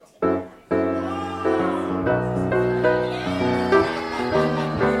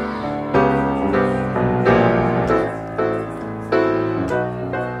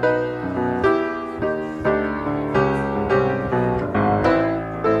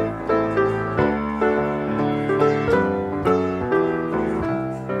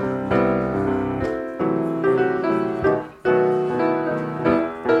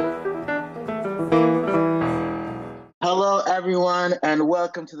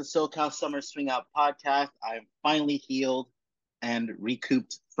the SoCal Summer Swing Out podcast. I'm finally healed and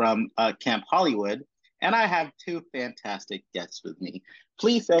recouped from Camp Hollywood, and I have two fantastic guests with me.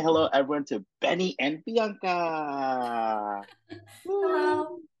 Please say hello, everyone, to Benny and Bianca.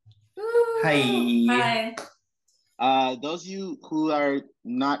 Hello. Hi. Hi. Those of you who are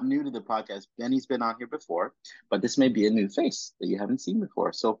not new to the podcast, Benny's been on here before, but this may be a new face that you haven't seen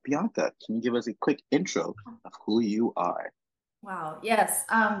before. So, Bianca, can you give us a quick intro of who you are? Wow. Yes.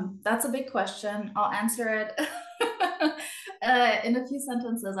 That's a big question. I'll answer it in a few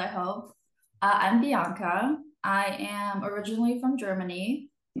sentences, I hope. I'm Bianca. I am originally from Germany.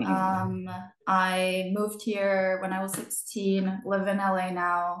 I moved here when I was 16, live in LA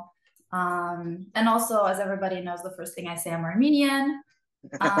now. And also, as everybody knows, the first thing I say, I'm Armenian.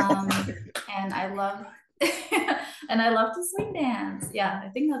 And I love and I love to swing dance. Yeah, I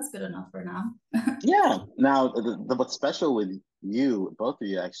think that's good enough for now. Yeah. Now, what's special with you, both of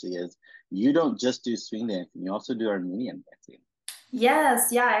you actually, is you don't just do swing dancing, you also do Armenian dancing. Yes,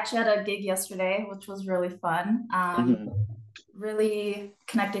 yeah, I actually had a gig yesterday, which was really fun. Really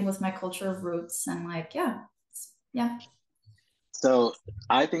connecting with my culture roots and like, yeah. So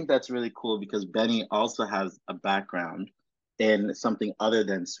I think that's really cool because Benny also has a background in something other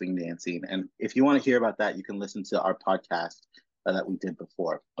than swing dancing. And if you want to hear about that, you can listen to our podcast that we did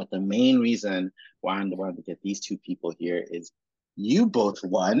before. But the main reason why I wanted to get these two people here is you both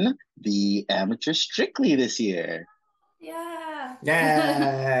won the Amateur Strictly this year. Yeah.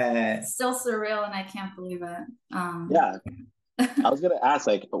 Yeah. Still surreal and I can't believe it. Yeah. I was gonna ask,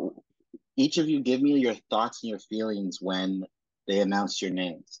 like, each of you give me your thoughts and your feelings when they announced your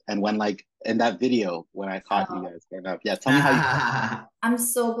names and when, like, in that video when I caught you guys stand up. Yeah, tell me how you felt. I'm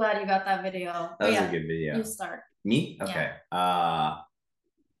so glad you got that video. That was a good video. You start. Me? Okay. Yeah.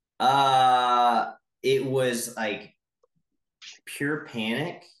 It was like pure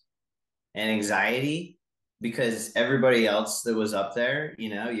panic and anxiety because everybody else that was up there,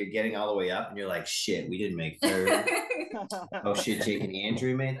 you're getting all the way up and you're like, shit, we didn't make third. Oh shit, Jake and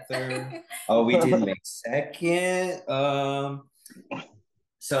Andrew made third. Oh, we didn't make second.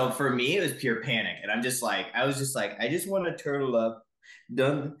 So for me, it was pure panic, and I was just like, I just want to turtle up.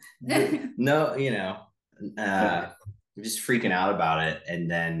 Done. No, just freaking out about it, and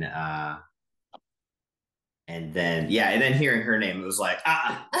then hearing her name, it was like,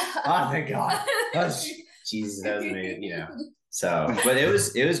 oh thank God, Jesus, that was me, So, but it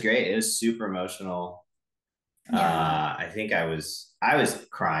was great. It was super emotional. Yeah. I think I was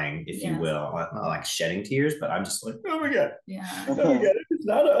crying, if you will, not like shedding tears, but I'm just like, oh my God. Yeah. Oh my God, it's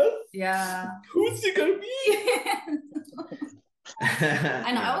not us. Yeah. Who's it gonna be?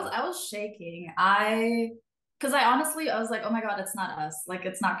 I know. I was shaking. Because I honestly, I was like, oh my God, it's not us. Like,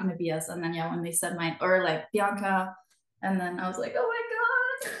 it's not going to be us. And then, when they said or like Bianca, and then I was like, oh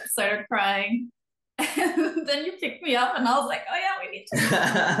my God, started crying. And then you picked me up and I was like, oh yeah, we need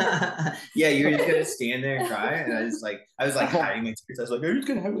to. Yeah, you're just gonna stand there and cry. And I was like hiding my tears. I was like, I'm just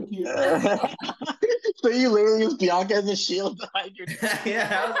gonna have a tear. So you literally used Bianca as a shield behind your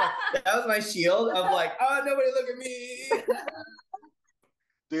Yeah, that was my shield. I'm like, oh, nobody look at me.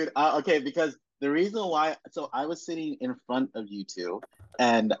 Dude, okay, because the reason why, so I was sitting in front of you two,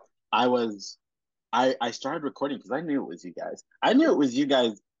 and I started recording because I knew it was you guys. I knew it was you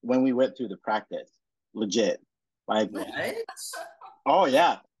guys when we went through the practice. Legit. Like, what? Oh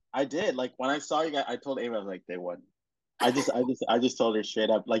yeah, I did. Like when I saw you guys, I told Ava, I was like, they won. I just told her straight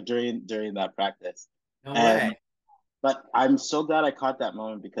up, like during that practice. No way. But I'm so glad I caught that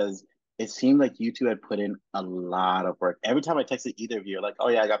moment because it seemed like you two had put in a lot of work. Every time I texted either of you, you're like, oh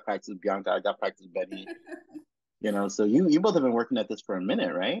yeah, I got practice with Bianca, I got practice with Benny. So you both have been working at this for a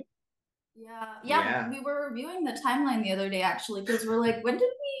minute, right? Yeah. We were reviewing the timeline the other day actually, because we're like, when did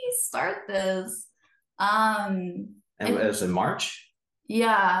we start this? And it was in March.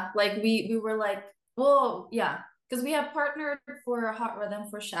 Yeah, like we were like, well, yeah, because we have partnered for Hot Rhythm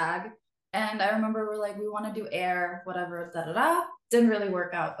for Shag, and I remember we're like, we want to do air, whatever, da da da. Didn't really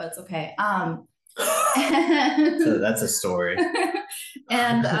work out, but it's okay. So that's a story.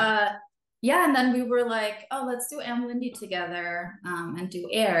 And and then we were like, oh, let's do Am Lindy together, and do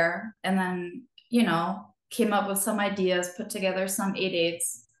air, and then came up with some ideas, put together some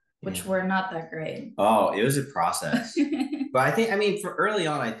 8/8s, which were not that great. Oh, it was a process. But for early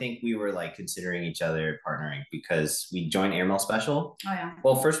on, I think we were like considering each other partnering because we joined Airmail Special. Oh, yeah.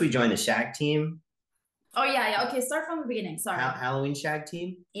 Well, first we joined the Shag team. Oh, yeah. Okay, start from the beginning. Sorry. Halloween Shag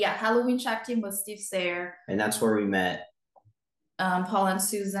team? Yeah, Halloween Shag team with Steve Sayer. And that's where we met. Paul and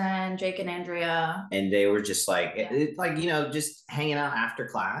Susan, Jake and Andrea. And they were just like, just hanging out after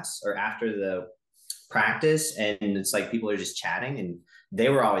class or after the practice. And it's like people are just chatting and they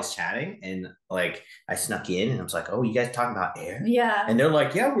were always chatting, and like I snuck in and I was like, oh, you guys talking about air? Yeah. And they're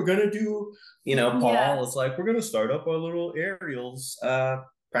like, yeah, we're gonna do, Paul Yeah. was like, we're gonna start up our little aerials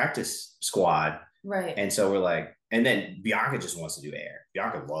practice squad. Right. And so we're like, and then Bianca just wants to do air.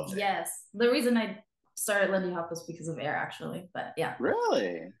 Bianca loves air. Yes. The reason I started Lindy Hop was because of air, actually. But yeah.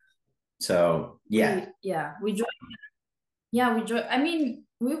 Really? So yeah. We joined. Yeah, we joined. I mean,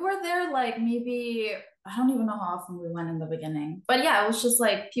 we were there like maybe, I don't even know how often we went in the beginning. But yeah, it was just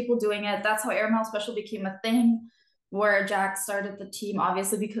like people doing it. That's how Airmail Special became a thing, where Jack started the team,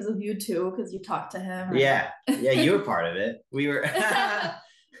 obviously because of you too, because you talked to him. Right? Yeah, you were part of it. We were.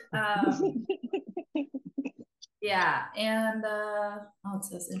 Yeah, and it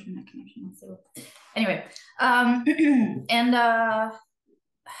says internet connection. Let's see. Anyway, and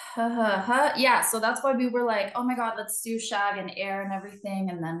yeah, so that's why we were like, oh my god, let's do Shag and Air and everything,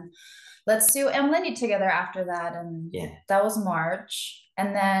 and then let's do Lindy together after that, and that was March,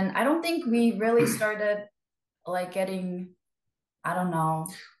 and then I don't think we really started like getting, I don't know.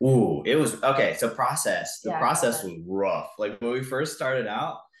 Ooh, it was okay. So the process was rough. Like when we first started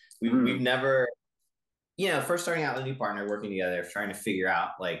out, we've never, first starting out with a new partner, working together, trying to figure out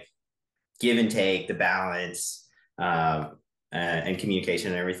like give and take, the balance, and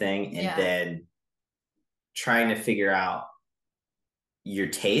communication and everything, and then trying to figure out your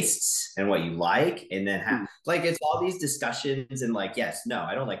tastes and what you like, and then like it's all these discussions and like, yes, no,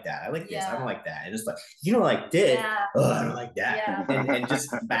 I don't like that, I like this, I don't like that, and it's like, you don't like this, oh, I don't like that, and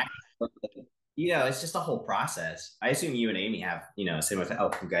just back. It's just a whole process. I assume you and Amy have, same with, oh,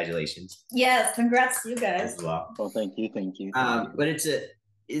 congratulations. Yes, congrats to you guys. As well. Well, thank you. But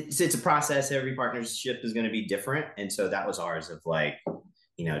it's a process. Every partnership is going to be different, and so that was ours of like,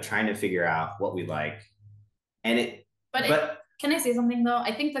 trying to figure out what we like, and can I say something though?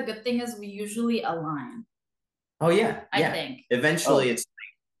 I think the good thing is we usually align. Oh yeah, I think eventually it's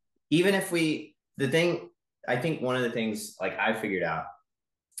like, even if I think one of the things like I figured out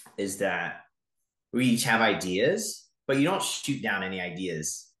is that we each have ideas, but you don't shoot down any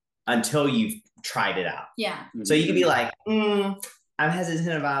ideas until you've tried it out. Yeah. So you can be like, I'm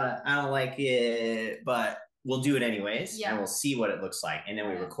hesitant about it, I don't like it, but we'll do it anyways, and we'll see what it looks like, and then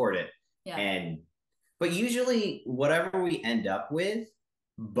we record it. But usually whatever we end up with,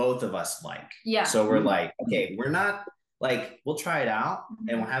 both of us like. Yeah. So we're like, okay, we're not like, we'll try it out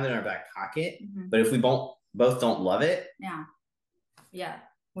and we'll have it in our back pocket. But if we both don't love it,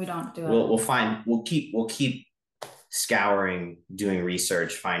 we don't do it. We'll keep scouring, doing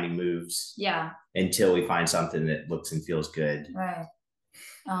research, finding moves. Yeah. Until we find something that looks and feels good. Right.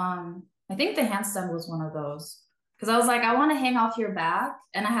 I think the handstand was one of those. Because I was like, I want to hang off your back.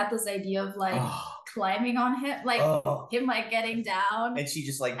 And I had this idea of like climbing on him, like him like getting down. And she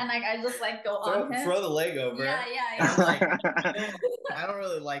just like, and like I just like go on him. Throw the leg over. Yeah. Like, I don't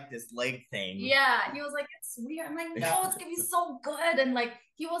really like this leg thing. Yeah. He was like, it's weird. I'm like, no, it's gonna be so good. And like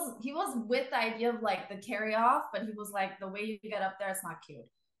he was with the idea of like the carry off, but he was like, the way you get up there, it's not cute.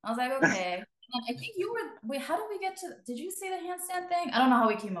 I was like, okay. And I think you were, wait, how did we get to, did you say the handstand thing? I don't know how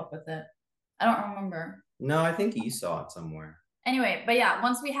we came up with it. I don't remember. No, I think you saw it somewhere. Anyway, but yeah,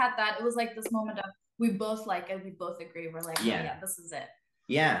 once we had that, it was like this moment of we both like it, we both agree. We're like, yeah, this is it.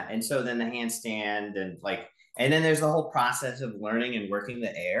 Yeah. And so then the handstand and then there's the whole process of learning and working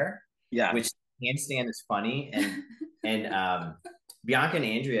the air. Yeah. Which handstand is funny. And Bianca and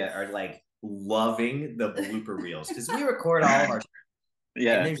Andrea are like loving the blooper reels because we record all of our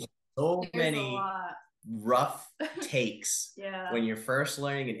and there's so many rough takes when you're first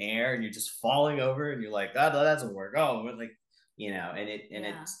learning in air and you're just falling over and you're like, oh, that doesn't work. Oh, but like,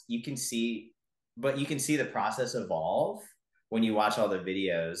 it's you can see the process evolve when you watch all the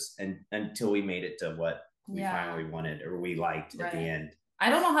videos and until we made it to what we finally wanted or we liked at the end. I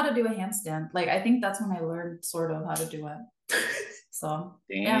don't know how to do a handstand. Like I think that's when I learned sort of how to do it. So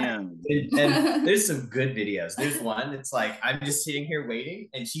damn. And there's some good videos. There's one that's like I'm just sitting here waiting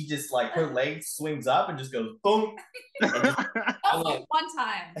and she just like her leg swings up and just goes boom. And just, like, one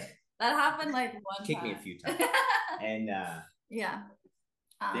time. That happened like one kicked me a few times. And damn.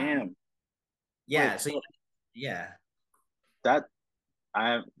 Yeah. So that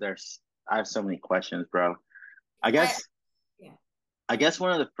I have so many questions, bro. I guess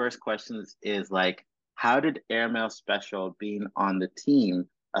one of the first questions is like, how did Airmail Special being on the team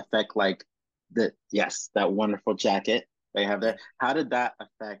affect like that wonderful jacket they have there? How did that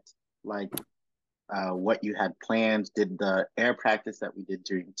affect like what you had planned? Did the air practice that we did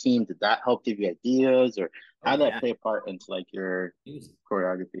during team, did that help give you ideas, or how did that play a part into like your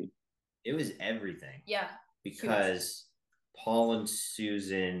choreography? It was everything. Yeah. Because Paul and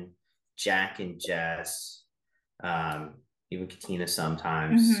Susan, Jack and Jess, even Katina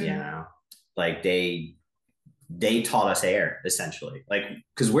sometimes, you know, like they taught us air essentially, like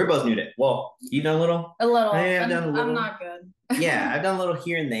because we're both new to. Well, you done a little. I've done a little. I'm not good. Yeah, I've done a little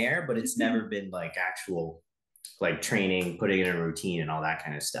here and there, but it's never been like actual like training, putting it in a routine, and all that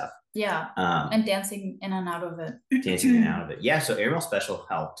kind of stuff. Yeah, and dancing in and out of it. Dancing in and out of it. Yeah, so aerial special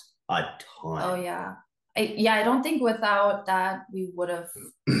helped a ton. Oh yeah, I don't think without that we would have,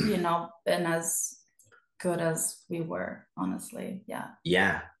 you know, been as good as we were. Honestly, yeah.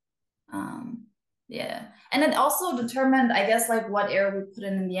 Yeah. Yeah, and it also determined, I guess, like what air we put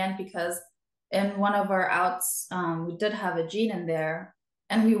in the end, because in one of our outs, we did have a gene in there,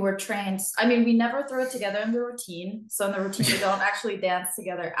 and we were trained. I mean, we never threw it together in the routine. So in the routine, we don't actually dance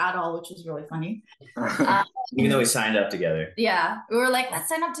together at all, which is really funny. Even though we signed up together. Yeah, we were like, let's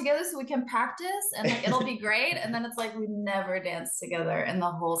sign up together so we can practice, and like it'll be great. And then it's like we never danced together in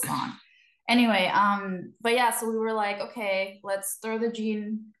the whole song. Anyway, but yeah, so we were like, okay, let's throw the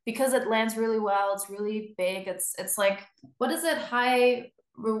gene because it lands really well. It's really big. It's like, what is it? High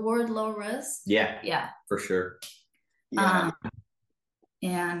reward, low risk. Yeah. Yeah. For sure. Yeah.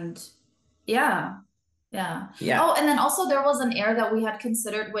 And yeah. Yeah. Oh, and then also there was an air that we had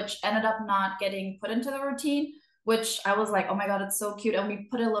considered, which ended up not getting put into the routine, which I was like, oh my God, it's so cute. And we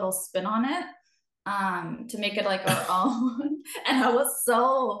put a little spin on it, to make it like our own. And I was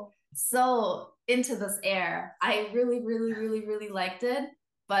so into this air. I really liked it,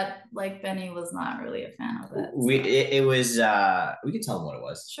 but like Benny was not really a fan of it. So. It was we could tell them what it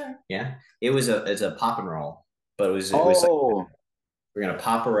was. Sure. Yeah. It's a pop and roll, but it was like we're gonna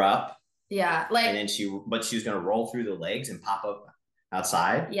pop her up. Yeah, like, and then she was gonna roll through the legs and pop up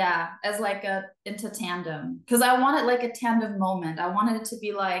outside. Yeah, as like into tandem, because I wanted like a tandem moment. I wanted it to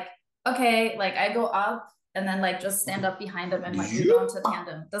be like, okay, like I go up and then like just stand up behind him and like we go into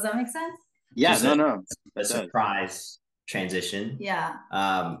tandem. Does that make sense? Yeah, just no. A surprise transition. Yeah.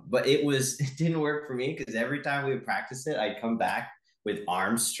 But it didn't work for me because every time we would practice it, I'd come back with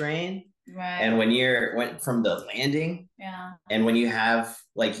arm strain. Right. And when went from the landing, yeah, and when you have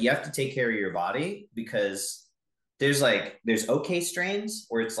like you have to take care of your body because there's okay strains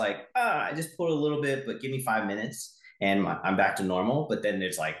where it's like I just pulled a little bit, but give me 5 minutes and I'm back to normal. But then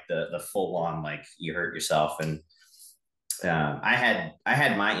there's like the full on like you hurt yourself, and I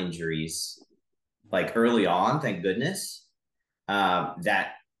had my injuries like early on, thank goodness.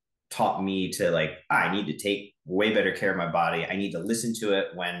 That taught me to like I need to take way better care of my body. I need to listen to it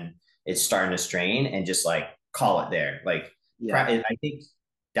when it's starting to strain and just like call it there. Like I think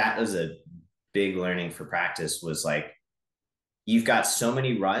that was a big learning for practice was like you've got so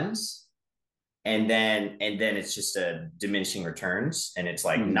many runs and then it's just a diminishing returns and it's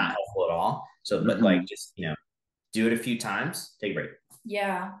like not helpful at all. So but like just do it a few times, take a break.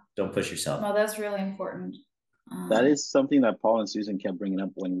 Yeah. Don't push yourself. No, that's really important. That is something that Paul and Susan kept bringing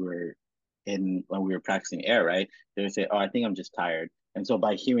up when we were practicing air, right? They would say, "Oh, I think I'm just tired." And so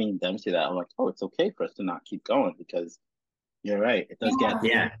by hearing them say that, I'm like, "Oh, it's okay for us to not keep going because you're right. It does get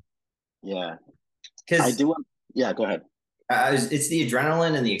yeah." Because I do want. Yeah, go ahead. It's the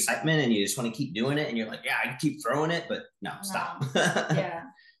adrenaline and the excitement, and you just want to keep doing it, and you're like, "Yeah, I can keep throwing it," but no. Stop. Yeah.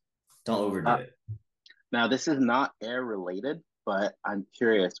 Don't overdo it. Now, this is not air related, but I'm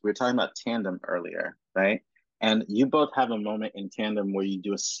curious. We were talking about tandem earlier, right? And you both have a moment in tandem where you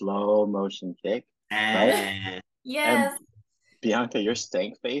do a slow motion kick, right? Yes. And Bianca, your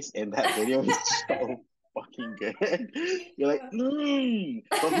stank face in that video is so fucking good. You're like,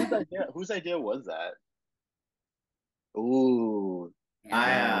 But whose idea was that? Ooh.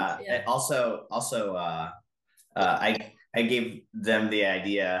 I also I gave them the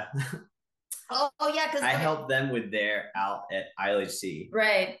idea. Oh yeah, because I helped them with their out at ILHC.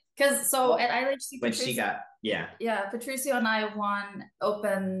 Right. Because so at ILHC when she got Patricio and I won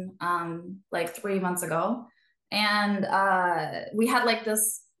open like 3 months ago. And we had like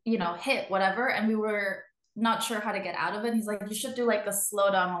this, hit, whatever, and we were not sure how to get out of it. He's like, you should do like a slow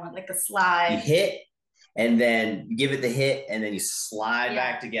down moment, like a slide. You hit and then give it the hit and then you slide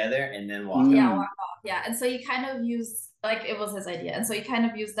back together and then walk off. Yeah, walk off. Yeah. And so you kind of use like it was his idea. And so you kind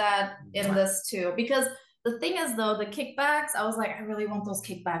of use that in this too. Because the thing is though, the kickbacks, I was like, I really want those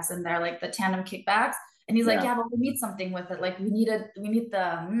kickbacks in there, like the tandem kickbacks. And he's like, yeah, but we need something with it. Like we need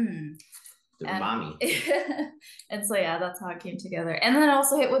the mommy. And so yeah, that's how it came together. And then I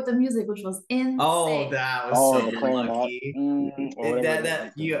also hit with the music, which was insane. Oh, that was so lucky.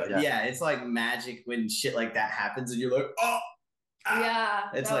 Yeah, it's like magic when shit like that happens and you're like,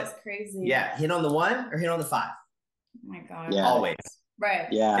 it's that was crazy. Yeah, hit on the 1 or hit on the 5. Oh my God. Yeah. Always. Right.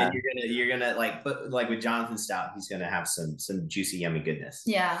 Yeah. Then you're gonna but like with Jonathan Stout, he's gonna have some juicy, yummy goodness.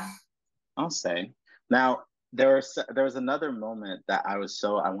 Yeah. I'll say. Now, there was another moment that I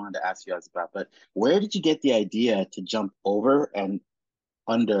wanted to ask you guys about, but where did you get the idea to jump over and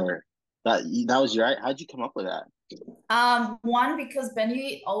under that was your how'd you come up with that? One, because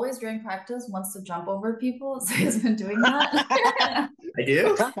Benny always during practice wants to jump over people, so he's been doing that. I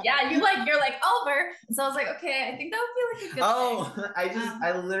do. Yeah, you're like over. So I was like, okay, I think that would be like a good thing.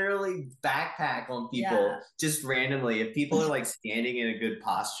 I literally backpack on people just randomly. If people are like standing in a good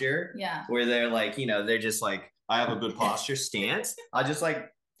posture, where they're like, they're just like, I have a good posture stance, I'll just like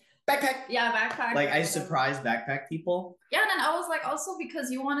backpack. Yeah, backpack. Like I surprise backpack people. Yeah, and then I was like, also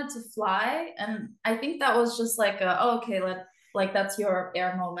because you wanted to fly, and I think that was just like okay, that's your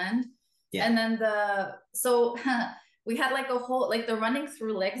air moment. Yeah. And then we had like a whole the running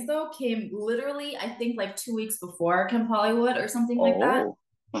through legs though came literally I think like 2 weeks before Camp Hollywood or something like that.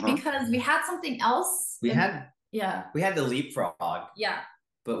 Because we had something else. We had the leapfrog. Yeah.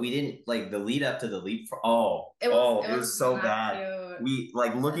 But we didn't like the lead up to the leapfrog. It was so bad. Cute. We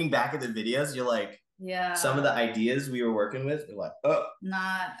like looking back at the videos, you're like, some of the ideas we were working with, you're like, oh,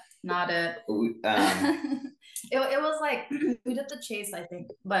 not it. It was like we did the chase, I think,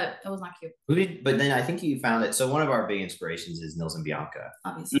 but it was not cute. But then I think you found it. So one of our big inspirations is Nils and Bianca.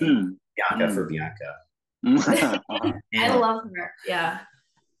 Obviously, Bianca for Bianca. I love her. Yeah.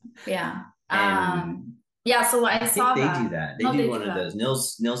 Yeah, so I saw they do that. They do one of those.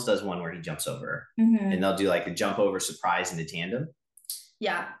 Nils does one where he jumps over, and they'll do like a jump over surprise in a tandem.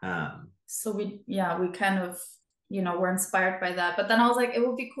 Yeah. So we kind of were inspired by that, but then I was like, it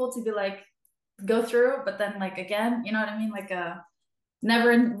would be cool to be like go through, but then like again, you know what I mean, like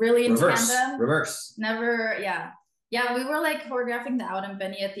never really in reverse. Never, yeah, we were like choreographing the out and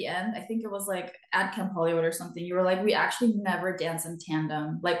Benny at the end. I think it was like at Camp Hollywood or something. You were like, we actually never dance in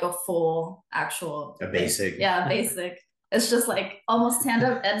tandem, like a full actual. A basic. Yeah, basic. It's just like almost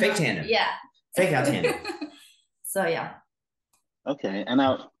tandem and fake tandem. Yeah. Fake out tandem. So yeah. Okay, and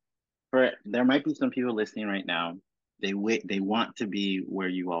now there might be some people listening right now. They want to be where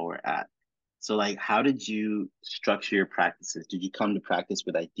you all were at. So like, how did you structure your practices? Did you come to practice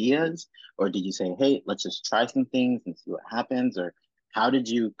with ideas, or did you say, hey, let's just try some things and see what happens? Or how did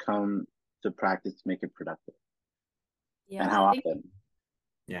you come to practice to make it productive? Yeah. And how often?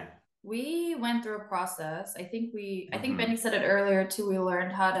 Yeah. We went through a process. I think Benny said it earlier too. We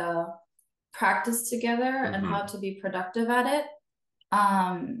learned how to practice together and how to be productive at it.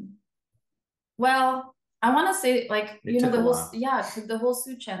 Well, I want to say like, the whole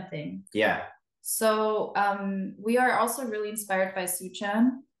Suchan thing. Yeah. So we are also really inspired by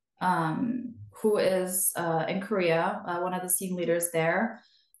Suchan, who is in Korea, one of the scene leaders there.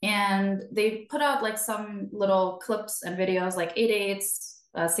 And they put out like some little clips and videos, like 8/8,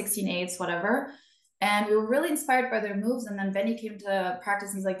 16/8, whatever. And we were really inspired by their moves. And then Benny came to practice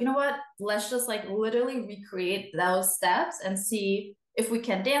and he's like, you know what? Let's just like literally recreate those steps and see if we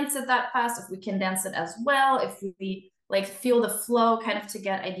can dance it that fast, if we can dance it as well, if we like feel the flow kind of to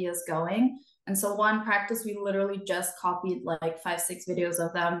get ideas going. And so one practice, we literally just copied like 5-6 videos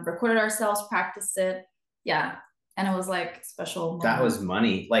of them, recorded ourselves, practiced it. Yeah. And it was like special moment. That was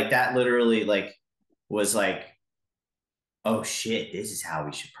money. Like that literally like was like, oh shit, this is how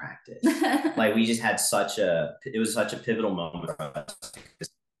we should practice. Like we just had it was such a pivotal moment for us.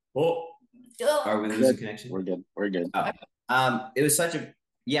 Oh, are we losing connection? We're good. It was such a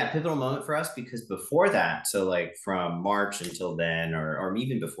pivotal moment for us because before that, so like from March until then, or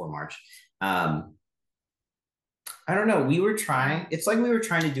even before March, I don't know, it's like we were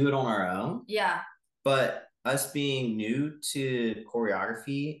trying to do it on our own. Yeah. But us being new to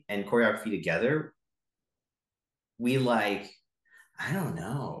choreography and choreography together, we like, I don't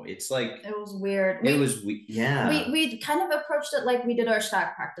know. It's like it was weird. We kind of approached it like we did our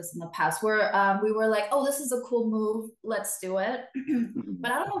Shaq practice in the past, where we were like, "Oh, this is a cool move. Let's do it."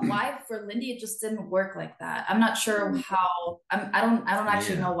 But I don't know why for Lindy it just didn't work like that. I'm not sure how. I don't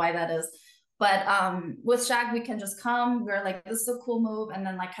actually know why that is. But with Shaq, we can just come. We're like, "This is a cool move," and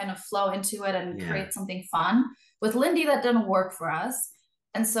then like kind of flow into it and create something fun. With Lindy, that didn't work for us.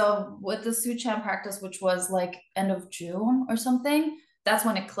 And so with the Suchan practice, which was like end of June or something, that's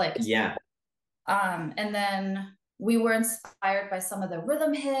when it clicked. Yeah. And then we were inspired by some of the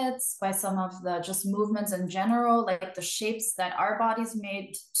rhythm hits, by some of the just movements in general, like the shapes that our bodies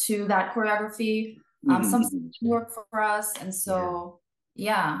made to that choreography. Some work for us. And so,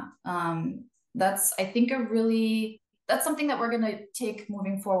 that's, I think, that's something that we're going to take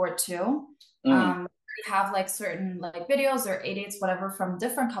moving forward too. We have like certain like videos or 8/8s, whatever, from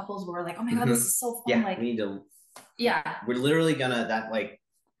different couples where we're like, oh my God, this is so fun. Yeah, like, we need to. Yeah. We're literally gonna, that like,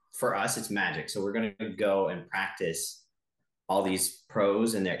 for us, it's magic. So we're gonna go and practice all these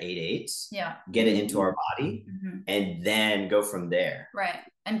pros and their 8/8s, yeah, get it into our body, and then go from there. Right.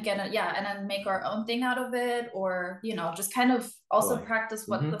 And get it, yeah, and then make our own thing out of it, or just kind of also practice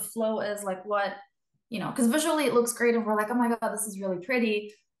what the flow is, like what, because visually it looks great and we're like, oh my God, this is really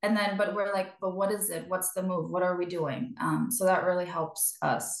pretty. And then, but we're like, but what is it? What's the move? What are we doing? So that really helps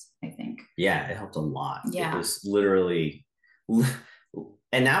us, I think. Yeah, it helped a lot. Yeah. It was literally,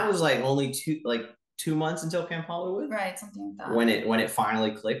 and that was like only 2 months until Camp Hollywood. Right, something like that. When it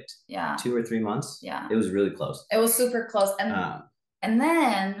finally clicked. Yeah. 2 or 3 months. Yeah. It was really close. It was super close. And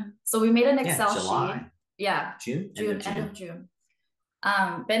then, so we made an Excel sheet. Yeah. End of June.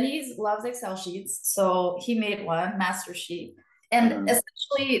 Benny loves Excel sheets, so he made one master sheet, and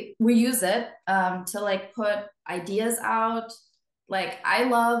essentially we use it to like put ideas out. Like I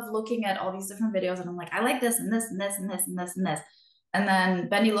love looking at all these different videos, and I'm like, I like this and this and this and this and this and this. And then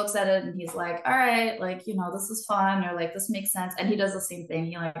Benny looks at it and he's like, all right, like, this is fun, or like this makes sense. And he does the same thing.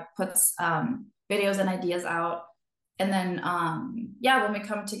 He like puts videos and ideas out. And then when we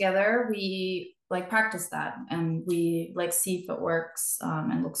come together, we like practice that, and we like see if it works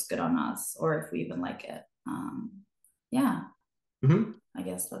and looks good on us, or if we even like it. I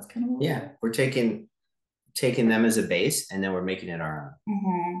guess that's kind of what we're taking them as a base, and then we're making it our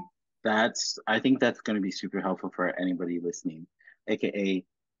own. I think that's going to be super helpful for anybody listening, aka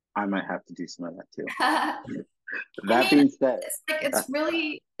I might have to do some of that too. Being said, it's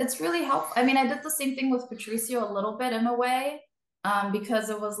really helpful. I mean, I did the same thing with Patricio a little bit in a way, because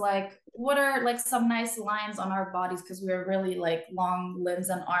it was like, what are like some nice lines on our bodies, because we were really like long limbs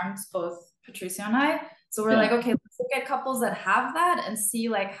and arms, both Patricio and I. So we're like, okay, let's look at couples that have that and see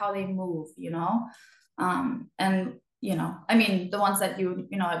like how they move, and I mean, the ones that you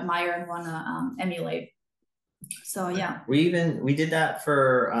admire and want to emulate. So yeah, we did that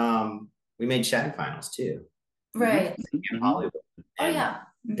for we made Shag finals too. Right. Hollywood.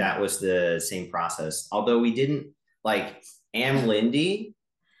 And that was the same process. Although we didn't like Lindy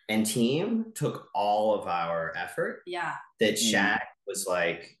and team took all of our effort. Yeah. That Shag was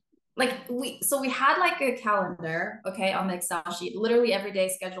like we had like a calendar, okay, on the Excel sheet, literally every day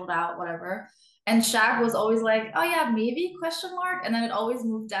scheduled out, whatever. And Shag was always like, oh yeah, maybe ? And then it always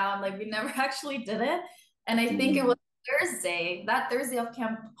moved down. Like we never actually did it. And I think it was that Thursday of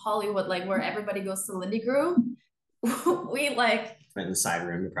Camp Hollywood, like where everybody goes to Lindy Group. We like went in the side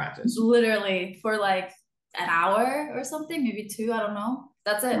room to practice literally for like an hour or something, maybe 2, I don't know.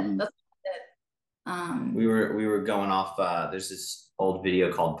 That's it. That's it. We were going off there's this old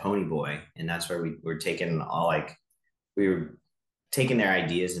video called Pony Boy, and that's where we were taking we were taking their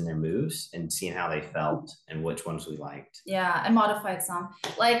ideas and their moves and seeing how they felt and which ones we liked. Yeah, and modified some.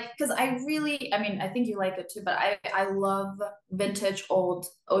 Like, because I mean, I think you like it too, but I love vintage old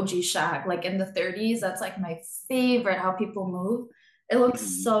OG Shag, like in the 30s. That's like my favorite, how people move. It looks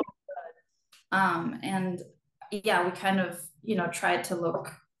so good. And yeah, we kind of, tried to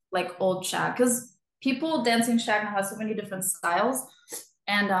look like old Shag, because people dancing Shag now have so many different styles.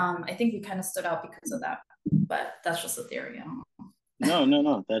 And I think we kind of stood out because of that. But that's just a theory. I don't know.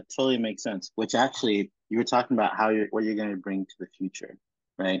 No, that totally makes sense. Which actually, you were talking about what you're going to bring to the future,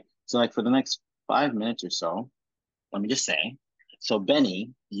 right? So like for the next 5 minutes or so, let me just say, so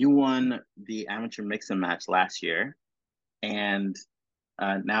Benny, you won the amateur mix and match last year, and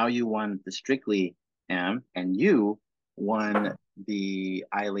now you won the Strictly Am, and you won the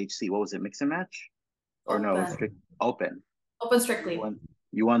ILHC. What was it, mix and match? Or Open. No, Open. Open Strictly.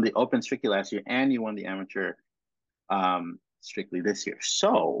 You won the Open Strictly last year, and you won the amateur Strictly this year.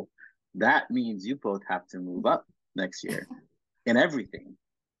 So that means you both have to move up next year in everything,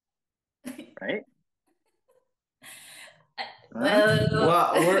 right?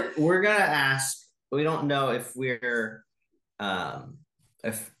 Well, we're gonna ask. We don't know if we're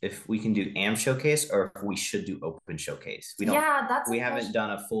if we can do Am Showcase or if we should do Open Showcase. We don't. Yeah, we haven't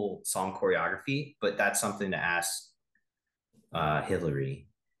done a full song choreography, but that's something to ask Hillary.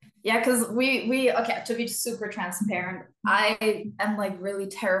 Yeah, because we okay, to be super transparent, I am like really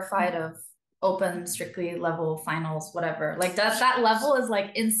terrified of Open Strictly level finals, whatever. Like that level is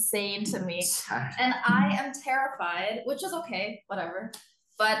like insane to me. And I am terrified, which is okay, whatever.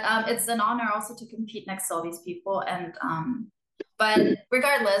 But it's an honor also to compete next to all these people. And but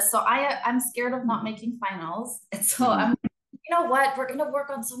regardless, so I'm scared of not making finals. And so I'm, you know what, we're gonna work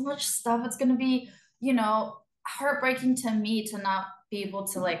on so much stuff. It's gonna be, heartbreaking to me to not be able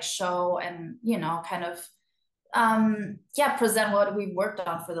to like show and kind of present what we've worked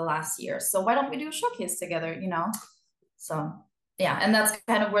on for the last year. So why don't we do a showcase together, so yeah. And that's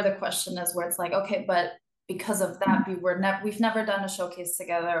kind of where the question is, where it's like, okay, but because of that we've never done a showcase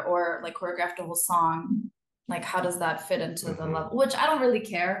together or like choreographed a whole song like how does that fit into the level, which I don't really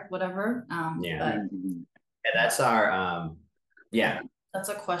care, whatever. Yeah, that's our that's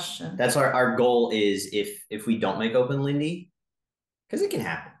a question. That's our goal is if we don't make open Lindy, because it can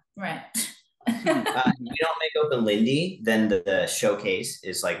happen. Right. If we don't make open Lindy, then the showcase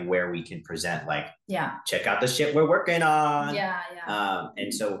is like where we can present like, check out the shit we're working on.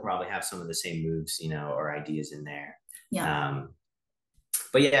 And so we'll probably have some of the same moves, you know, or ideas in there.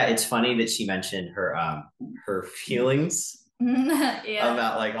 But yeah, it's funny that she mentioned her feelings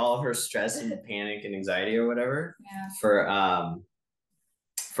about like all of her stress and panic and anxiety or whatever for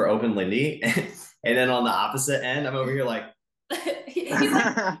open Lindy. And then on the opposite end, I'm over here like, he's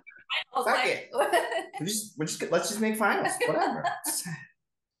like, fuck it. Let's just make finals, whatever.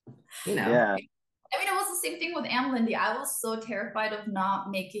 You know. Yeah. I mean, it was the same thing with Lindy. I was so terrified of not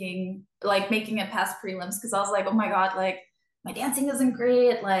making it past prelims because I was like, oh my God, like my dancing isn't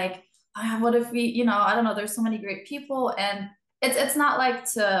great. Like, what if we, you know, I don't know, there's so many great people. And it's not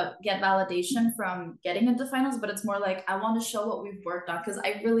like to get validation from getting into finals, but it's more like I want to show what we've worked on because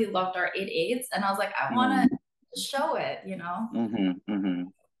I really loved our 8/8s. And I was like, I want to show it, you know?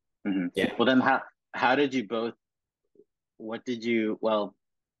 Yeah. Well, then how did you both, how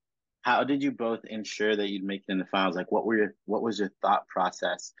did you both ensure that you'd make it in the finals? Like, what was your thought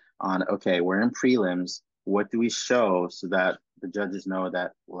process on, okay, we're in prelims, what do we show so that the judges know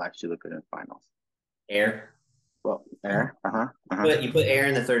that we'll actually look good in finals? Air. Well, air. You put air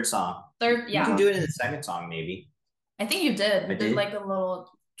in the third song. You can do it in the second song, maybe. I think you did. You did like a little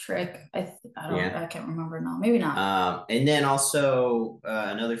trick. I can't remember now. Maybe not. And then also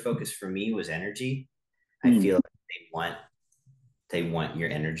another focus for me was energy. I feel like they want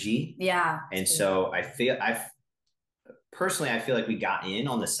your energy. Yeah. And so I personally feel like we got in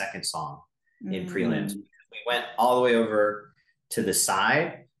on the second song in prelims. We went all the way over to the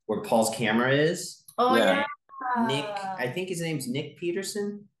side where Paul's camera is. Oh yeah. Nick, I think his name's Nick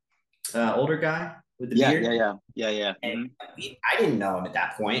Peterson, older guy with the beard. Yeah. And I didn't know him at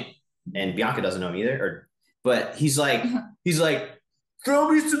that point, and Bianca doesn't know him either. But he's like, show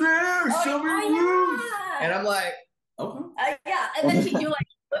me some air, show me moves, and I'm like, okay, and then you like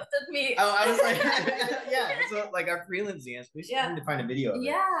lifted me. I was like, yeah. So like our prelims dance, we should need to find a video of it.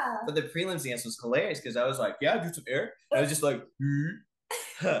 Yeah. But the prelims dance was hilarious because I was like, do some air, and I was just like,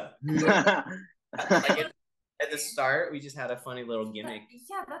 like at the start, we just had a funny little gimmick.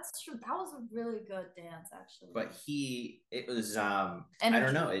 Yeah, that's true. That was a really good dance, actually. But it was, I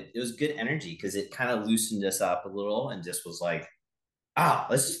don't know, it was good energy because it kind of loosened us up a little and just was like,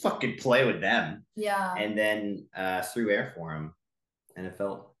 let's just fucking play with them. Yeah. And then threw air for them, and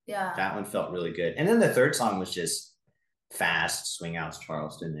that one felt really good. And then the third song was just fast swing outs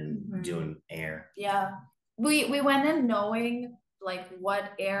Charleston and doing air. Yeah, we went in knowing like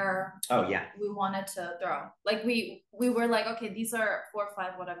what air we wanted to throw. Like we were like, okay, these are 4 or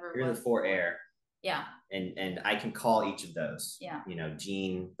 5, whatever. Here's the 4 air. Yeah. And I can call each of those. Yeah. You know,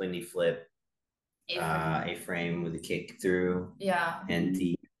 Gene, Lindy flip, A-frame with a kick through. Yeah. And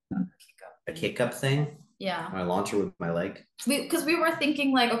a kick up thing. Yeah. My launcher with my leg. Because we were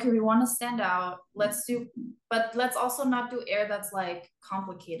thinking like, okay, we want to stand out. But let's also not do air that's like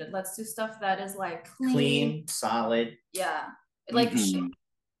complicated. Let's do stuff that is like clean, solid. Yeah. Like do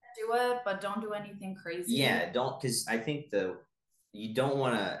it, but don't do anything crazy. Yeah, because I think you don't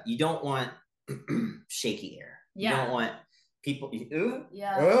want shaky air. Yeah. You don't want people.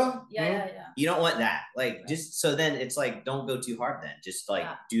 Yeah. You don't want that. Like just so then it's like don't go too hard. Then just like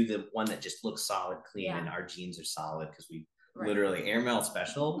do the one that just looks solid, clean, and our jeans are solid because we literally airmail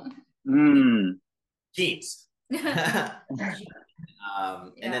special jeans. And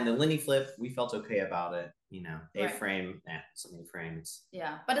then the Lindy flip, we felt okay about it. You know, A-frame, it's an A-frame. It's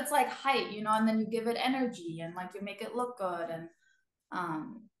but it's like height, you know, and then you give it energy and like you make it look good. And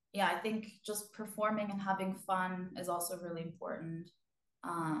I think just performing and having fun is also really important.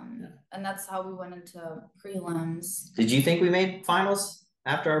 And that's how we went into prelims. Did you think we made finals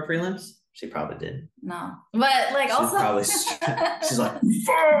after our prelims? She probably did. No, but like also she's like,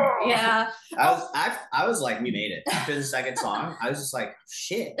 yeah. I was like, we made it after the second song. I was just like,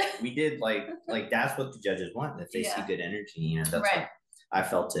 shit, we did like that's what the judges want. If they see good energy, you know, that's what I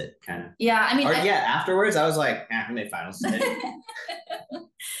felt it kind of. Yeah, I mean, afterwards, I was like, we made finals.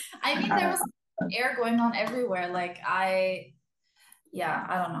 I mean, there was air going on everywhere. Like I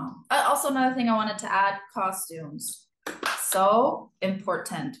don't know. Also, another thing I wanted to add: costumes. So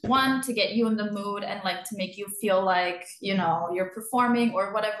important. One, to get you in the mood and like to make you feel like, you know, you're performing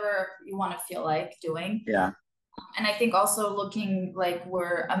or whatever you want to feel like doing. Yeah. And I think also looking like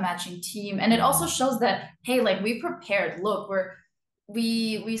we're a matching team. And it also shows that, hey, like we prepared. Look,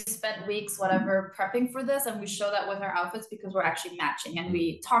 we spent weeks whatever prepping for this, and we show that with our outfits because we're actually matching, and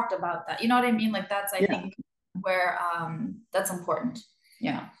we talked about that. You know what I mean? Like that's I think where that's important.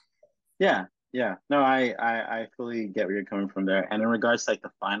 Yeah. Yeah, yeah. No, I fully get where you're coming from there. And in regards to like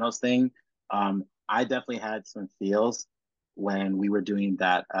the finals thing, I definitely had some feels when we were doing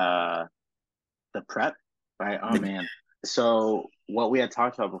that the prep, right? Oh man. So what we had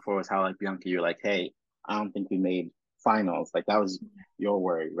talked about before was how like Bianca, you're like, hey, I don't think we made finals. Like that was your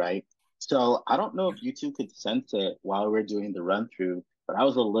worry, right? So I don't know if you two could sense it while we are doing the run through, but I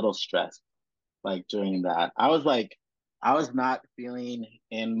was a little stressed like during that. I was like, I was not feeling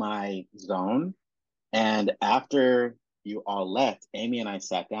in my zone. And after you all left, Amy and I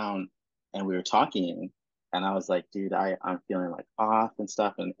sat down and we were talking. And I was like, dude, I'm feeling like off and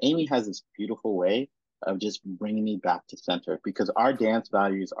stuff. And Amy has this beautiful way of just bringing me back to center because our dance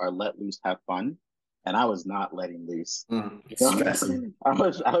values are let loose, have fun. And I was not letting loose. Stressing. I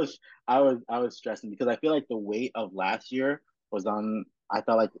was stressing because I feel like the weight of last year was on, I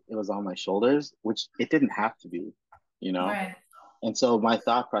felt like it was on my shoulders, which it didn't have to be, you know? Right. And so my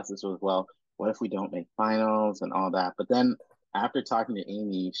thought process was, well, what if we don't make finals and all that? But then after talking to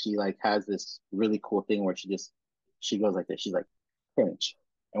Amy, she like has this really cool thing where she goes like this. She's like, finish.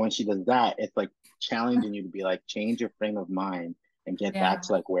 And when she does that, it's like challenging you to be like, change your frame of mind and get back Yeah.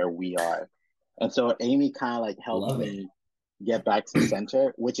 to like where we are. And so Amy kind of like helped Love it. me get back to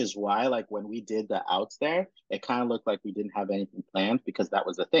center, which is why like when we did the outs there, it kind of looked like we didn't have anything planned because that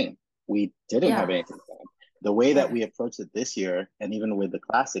was the thing. We didn't have anything planned. The way that we approached it this year, and even with the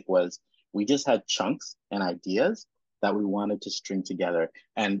classic, was we just had chunks and ideas that we wanted to string together.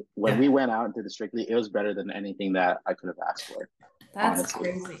 And when we went out and did the Strictly, it was better than anything that I could have asked for. That's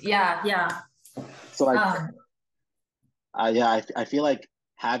honestly. crazy. Yeah, yeah. So like, I feel like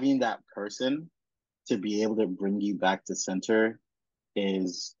having that person to be able to bring you back to center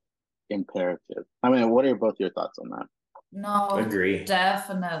is imperative. I mean, what are both your thoughts on that? No, Agree.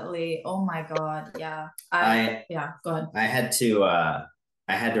 definitely. Oh my God. Yeah. Yeah, go ahead. I had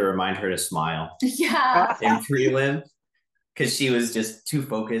to remind her to smile Yeah. in prelim because she was just too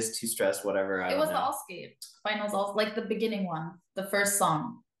focused, too stressed, whatever. It was the All Skate finals, all like the beginning one, the first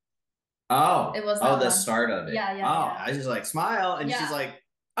song. Oh, It was the one. start of it. Yeah, yeah. Oh, yeah. I was just like smile, and she's like,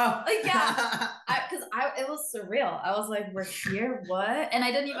 oh, yeah. Because it was surreal. I was like, we're here, what? And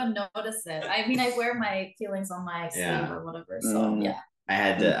I didn't even notice it. I mean, I wear my feelings on my sleeve or whatever. So yeah. I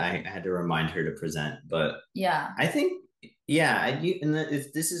had to remind her to present, but yeah, I think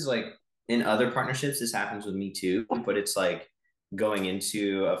if this is like in other partnerships, this happens with me too. But it's like going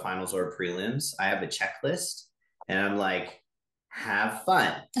into a finals or a prelims, I have a checklist, and I'm like, have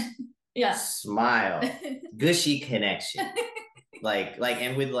fun. Yeah. Smile. Gushy connection.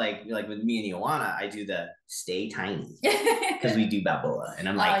 And with with me and Ioana, I do the stay tiny because we do Balboa, and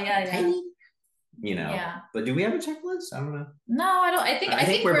I'm like tiny, But do we have a checklist? I don't know. No, I don't. I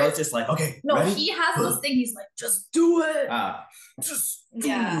think we're both just like, okay. No, ready? he has this thing. He's like, just do it. Just do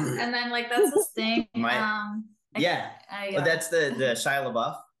it. And then like that's his thing. That's the Shia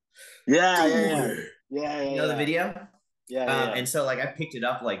LaBeouf. Yeah. You know the video? Yeah. And so like I picked it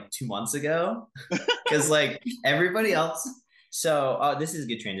up like 2 months ago because like everybody else. So this is a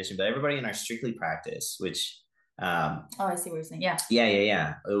good transition, but everybody in our Strictly practice, which I see what you're saying. Yeah.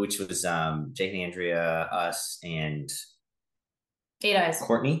 Yeah. Which was Jake and Andrea, us, and 8 Eyes.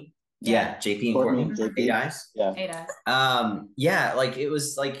 Courtney. Yeah, JP and Courtney. JP. 8 Eyes. Yeah. 8 Eyes. Yeah, like it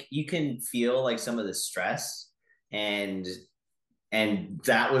was like you can feel like some of the stress and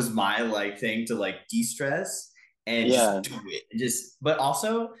that was my like thing to like de-stress and just do it. But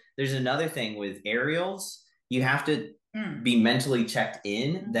also there's another thing with aerials, you have to be mentally checked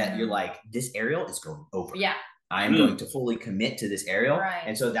in that you're like, this aerial is going over. Yeah. I'm going to fully commit to this aerial. Right.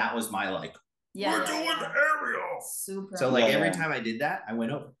 And so that was my like, we're doing the aerial. Super. So like every time I did that, I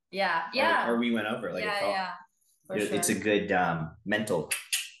went over. Yeah. Yeah. Or we went over. Like it's a good mental.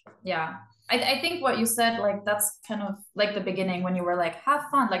 Yeah. I think what you said, like that's kind of like the beginning when you were like, have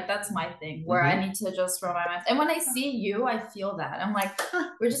fun. Like that's my thing where I need to just remind myself. And when I see you, I feel that. I'm like,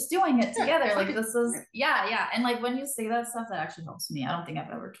 we're just doing it together. Like this is, yeah. And like when you say that stuff, that actually helps me. I don't think I've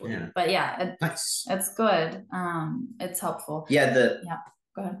ever told you. But yeah, it's good. It's helpful. Yeah.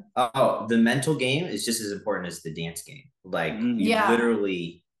 Go ahead. Oh, the mental game is just as important as the dance game. Like you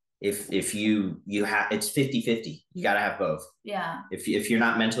literally, if you have, it's 50-50. You got to have both. Yeah. If you're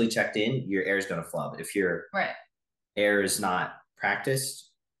not mentally checked in, your air is going to flub. If your air is not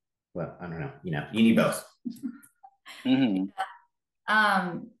practiced, well, I don't know. You need both.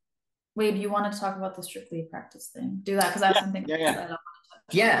 Wait, do you want to talk about the Strictly practice thing? Do that because I have something. Yeah.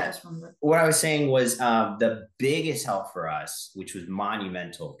 Yeah. What I was saying was the biggest help for us, which was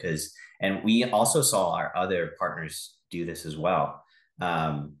monumental, and we also saw our other partners do this as well.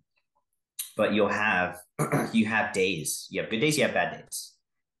 But you have days, you have good days, you have bad days.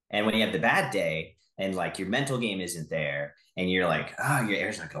 And when you have the bad day and like your mental game isn't there and you're like, oh, your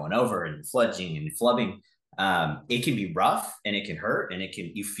air's not going over and fludging and flubbing, it can be rough and it can hurt and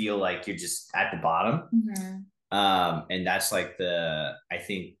you feel like you're just at the bottom. And that's like I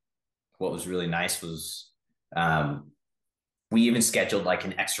think what was really nice was we even scheduled like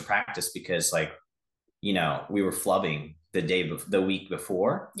an extra practice because like, we were flubbing the week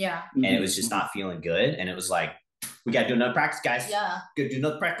before. Yeah. And it was just not feeling good. And it was like, we got to do another practice, guys. Yeah. Go do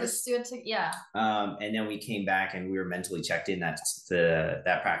another practice. Let's do it. Yeah. And then we came back and we were mentally checked in that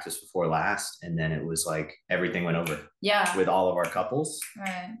practice before last. And then it was like everything went over. Yeah. With all of our couples.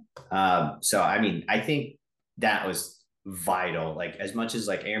 Right. So, I mean, I think that was vital. Like as much as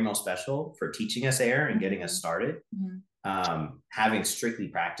like Airmail Special for teaching us air and getting us started, having strictly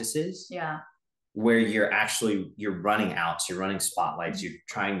practices. Yeah. Where you're running outs, you're running spotlights,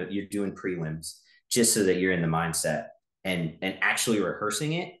 you're doing prelims just so that you're in the mindset and actually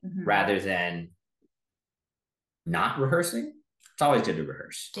rehearsing it rather than not rehearsing. It's always good to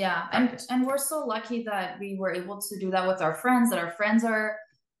rehearse. Yeah. And we're so lucky that we were able to do that with our friends, that our friends are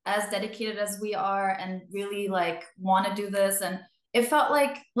as dedicated as we are and really like want to do this. And it felt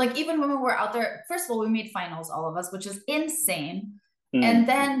like even when we were out there, first of all, we made finals, all of us, which is insane. And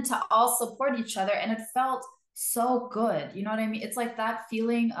then to all support each other. And it felt so good. You know what I mean? It's like that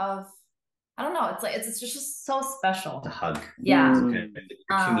feeling of, I don't know. It's like, it's just so special. The hug. Yeah.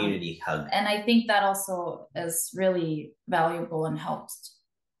 A community hug. And I think that also is really valuable and helped.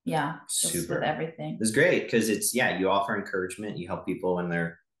 Yeah. Super. With everything. It's great. Cause you offer encouragement. You help people when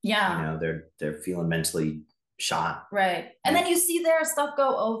they're, they're feeling mentally shot. Right. And then you see their stuff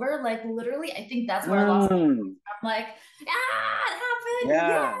go over, like literally, I think that's where I lost it. I'm like, it happened.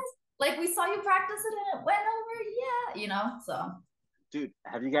 Yeah. Yes. Like we saw you practice it and it went over. Yeah. So. Dude,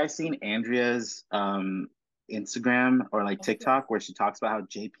 have you guys seen Andrea's Instagram or like TikTok where she talks about how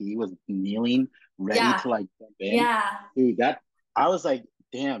JP was kneeling ready to like jump in? Yeah. Dude, I was like,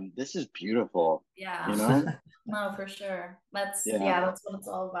 damn, this is beautiful. Yeah. No, for sure. That's what it's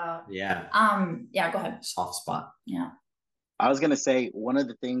all about. Yeah. Yeah, go ahead. Soft spot. Yeah. I was gonna say one of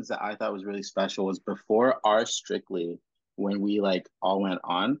the things that I thought was really special was before our Strictly, when we like all went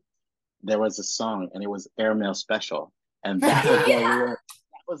on, there was a song and it was Airmail Special. And that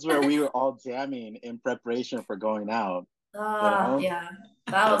was where we were all jamming in preparation for going out. Yeah.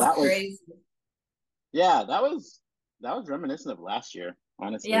 That was crazy. Yeah, that was reminiscent of last year,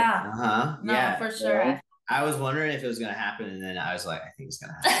 honestly. Yeah. No, for sure. Yeah. I was wondering if it was gonna happen, and then I was like, I think it's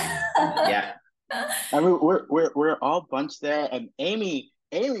gonna happen. Yeah. I mean, we're all bunched there, and Amy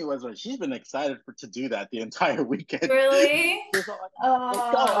she's been excited to do that the entire weekend. Really? Like,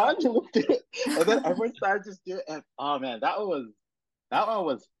 let's do it. And then everyone started just doing it. And, oh man, that one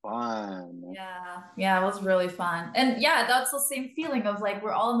was fun. Yeah, it was really fun. And yeah, that's the same feeling of like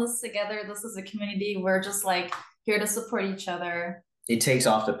we're all in this together. This is a community. We're just like here to support each other. It takes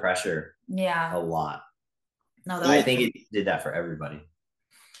off the pressure. Yeah. A lot. No, I think it did that for everybody.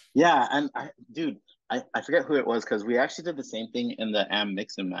 Yeah, and I forget who it was because we actually did the same thing in the AM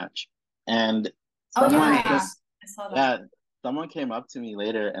Mixin match. And I saw that. Yeah, someone came up to me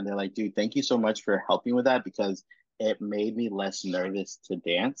later and they're like, dude, thank you so much for helping with that because it made me less nervous to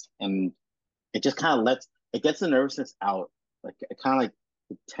dance. And it just kind of gets the nervousness out. Like it kind of like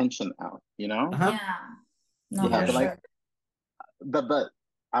the tension out, Yeah. No, for sure. But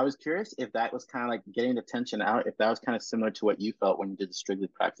I was curious if that was kind of like getting the tension out, if that was kind of similar to what you felt when you did the Strictly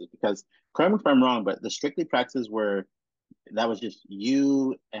practice. Because correct me if I'm wrong, but the Strictly practices that was just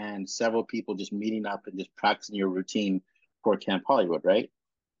you and several people just meeting up and just practicing your routine for Camp Hollywood, right?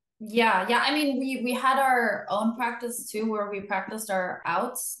 Yeah. I mean, we had our own practice too, where we practiced our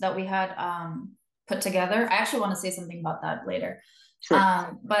outs that we had put together. I actually want to say something about that later.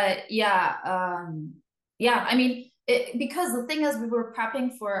 Sure. But yeah, I mean, because the thing is, we were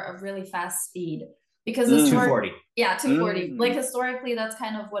prepping for a really fast speed because 240. Yeah, 240. Like historically, that's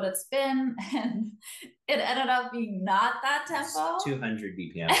kind of what it's been, and it ended up being not that tempo. 200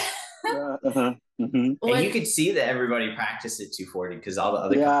 BPM. And you could see that everybody practiced at 240 because all the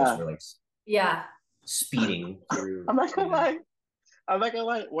other couples were like, speeding through. I'm not gonna lie.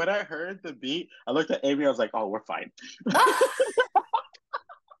 When I heard the beat, I looked at Amy. I was like, "Oh, we're fine."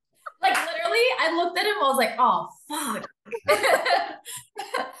 Like literally, I looked at him. I was like, "Oh fuck!"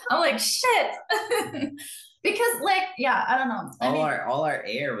 I'm like, "Shit." Because like, yeah, I don't know. All our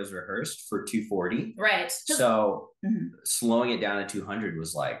air was rehearsed for 240. Right. So slowing it down to 200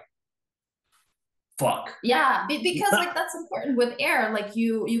 was like, fuck. Yeah, because like that's important with air. Like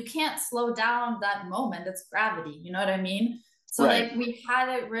you can't slow down that moment. It's gravity. You know what I mean? So like we had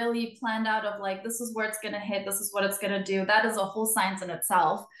it really planned out of like this is where it's gonna hit. This is what it's gonna do. That is a whole science in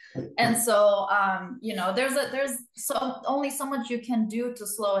itself. And so you know, there's so only so much you can do to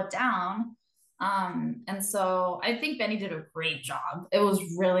slow it down. And so I think Benny did a great job. It was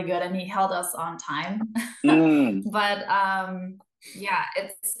really good, and he held us on time. But yeah,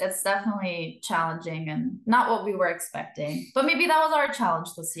 it's definitely challenging and not what we were expecting. But maybe that was our challenge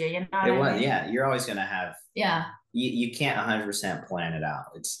this year, you know? It was, yeah. You're always gonna have you can't 100% plan it out.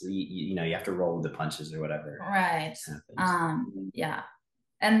 It's you know, you have to roll with the punches or whatever. Right. Yeah.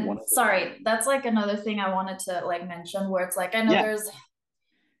 And sorry, that's like another thing I wanted to like mention where it's like I know there's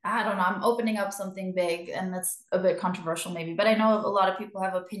I don't know, I'm opening up something big and that's a bit controversial maybe, but I know a lot of people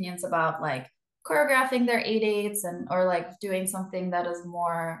have opinions about like choreographing their 8/8s and or like doing something that is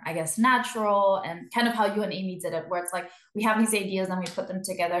more, I guess, natural and kind of how you and Amy did it, where it's like we have these ideas and we put them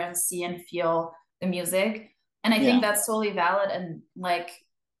together and see and feel the music. And I think that's totally valid and like,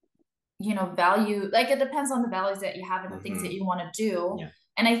 you know, value, like it depends on the values that you have and the things that you want to do.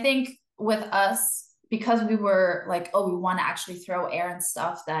 And I think with us, because we were like, oh, we want to actually throw air and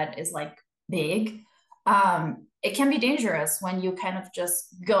stuff that is like big, it can be dangerous when you kind of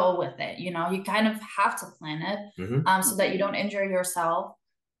just go with it. You know, you kind of have to plan it so that you don't injure yourself,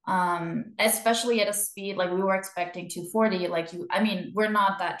 especially at a speed like we were expecting 240. Like I mean, we're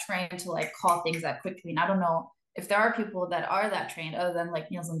not that trained to like call things that quickly. And I don't know if there are people that are that trained other than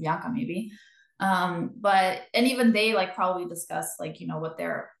like Niels and Bianca maybe. But and even they like probably discuss like, you know, what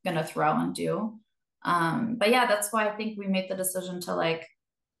they're gonna throw and do. But yeah, that's why I think we made the decision to like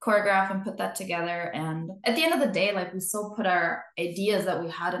choreograph and put that together. And at the end of the day, like we still put our ideas that we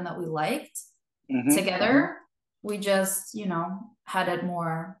had and that we liked together. We just, you know, had it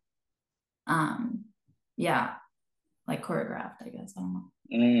more, like choreographed, I guess. I don't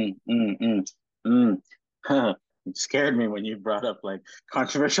know. It scared me when you brought up like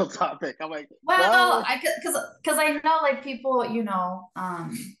controversial topic. I'm like, well, because I know like people, you know,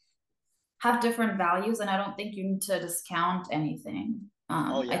 have different values, and I don't think you need to discount anything.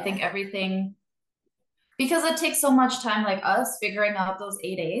 I think everything, because it takes so much time, like us figuring out those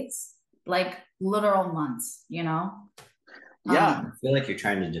 8/8s, like literal months, you know? I feel like you're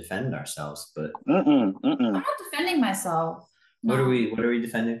trying to defend ourselves, but I'm not defending myself. No. What are we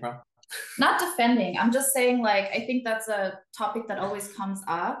defending from? Not defending. I'm just saying, like, I think that's a topic that always comes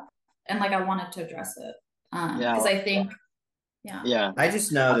up, and like I wanted to address it. Because I think, I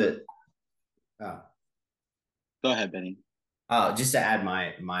just know that. Go ahead, Benny. Oh, just to add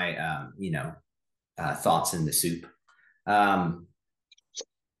my you know, thoughts in the soup.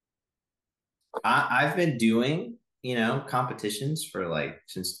 I've been doing, you know, competitions for like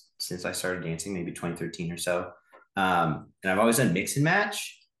since I started dancing, maybe 2013 or so. And I've always done mix and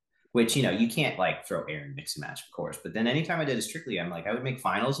match, which, you know, you can't like throw air and mix and match, of course. But then anytime I did a Strictly, I'm like, I would make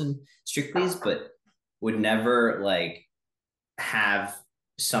finals and Strictly's, but would never like have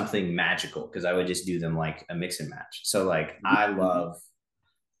something magical because I would just do them like a mix and match. So like I love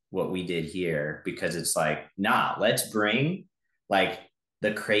what we did here because it's like, nah, let's bring like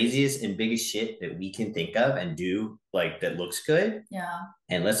the craziest and biggest shit that we can think of and do like that looks good. Yeah.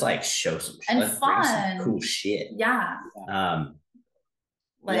 And let's like show some and let's fun. Bring some cool shit. Yeah.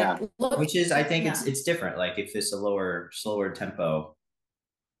 Which is I think it's different. Like if it's a slower tempo,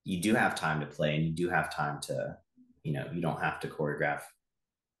 you do have time to play and you do have time to, you know, you don't have to choreograph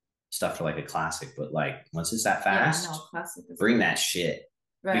stuff for like a classic, but like once it's that fast, bring that shit.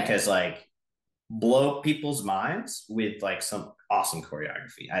 Right. Because like blow people's minds with like some awesome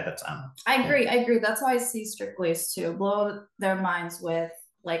choreography. I agree. That's why I see Strictly's too. Blow their minds with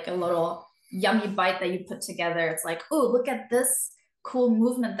like a little yummy bite that you put together. It's like, oh, look at this cool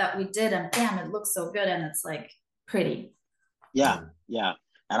movement that we did, and damn, it looks so good, and it's like pretty. Yeah.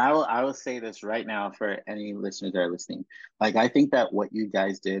 And I will say this right now for any listeners that are listening. Like, I think that what you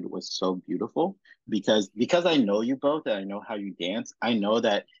guys did was so beautiful because I know you both and I know how you dance. I know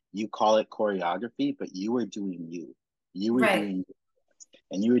that you call it choreography, but you were doing you. You were doing,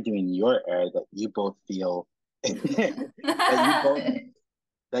 and you were doing your air that you both feel that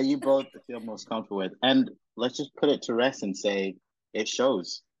you both feel most comfortable with. And let's just put it to rest and say it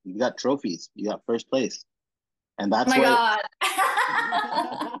shows. You got trophies. You got first place. And that's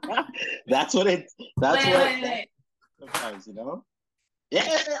that's what it sometimes, you know? Yeah,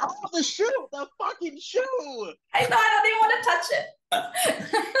 the shoe, the fucking shoe. I know, I don't even want to touch it.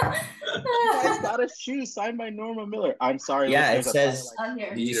 You guys got a shoe signed by Norma Miller. I'm sorry, Yeah, it listeners. says. On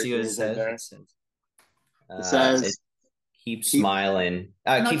here. Did you see what it says? It says, keep smiling.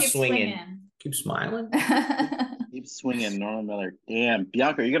 Keep keep swinging. swinging. Keep smiling. keep swinging, Norma Miller. Damn,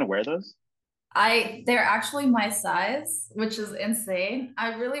 Bianca, are you gonna wear those? They're actually my size, which is insane.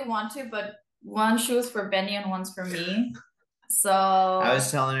 I really want to, but one shoe is for Benny and one's for me. So I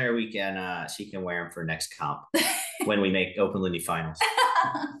was telling her she can wear them for next comp when we make Open Lindy finals.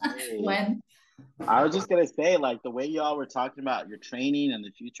 When? I was just gonna say, like, the way y'all were talking about your training and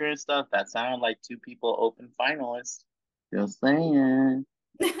the future and stuff, that sounded like two people open finalists. Just saying.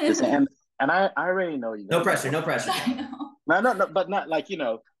 And I already know you guys. No pressure, no pressure. I know. No, but not like,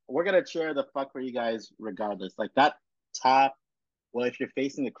 we're gonna cheer the fuck for you guys regardless. Like that top, well, if you're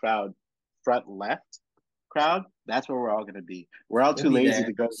facing the crowd, front left crowd, that's where we're all gonna be. We're all too lazy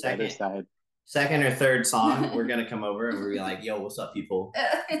to go to the other side. Second or third song, we're gonna come over and we're gonna be like, "Yo, what's up, people?"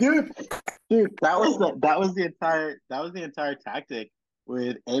 Dude, that was the entire tactic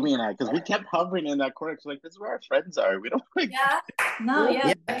with Amy and I, because we kept hovering in that corner. Cause like, this is where our friends are. We don't like. Yeah. No.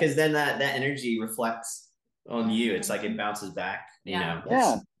 Yeah. Because then that energy reflects on you. It's like it bounces back. You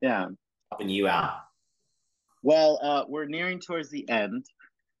know. Yeah. Helping you out. Well, we're nearing towards the end,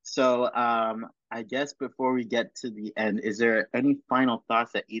 so I guess before we get to the end, is there any final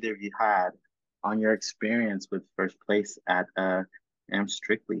thoughts that either of you had on your experience with first place at Am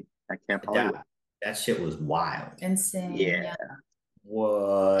Strictly at Camp Hollywood? That shit was wild. Insane. Yeah.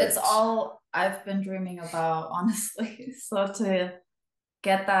 What? It's all I've been dreaming about, honestly. So to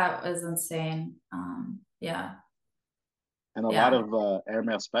get that was insane. Yeah. And a lot of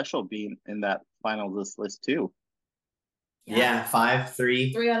Airmail Special being in that finalist list too. Yeah, 5,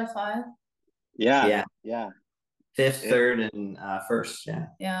 3. 3 out of 5. Yeah. Fifth, third, and first. Yeah.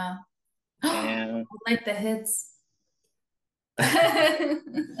 Yeah. And like the hits.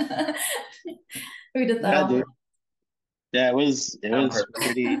 We did that. Yeah, dude. Yeah, it was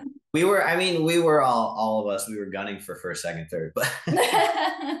pretty. We were all of us. We were gunning for first, second, third, but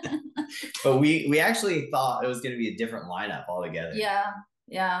but we actually thought it was going to be a different lineup altogether. Yeah.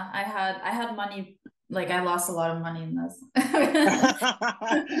 I had money. Like I lost a lot of money in this.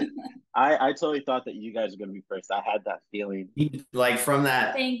 I totally thought that you guys were gonna be first. I had that feeling. Like from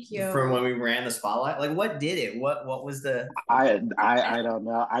that. Thank you. From when we ran the spotlight. Like what did it? What was the? I don't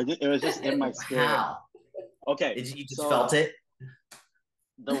know. It was just in my spirit. How? Okay. You just felt it?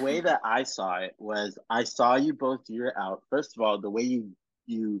 The way that I saw it was I saw you both do your out. First of all, the way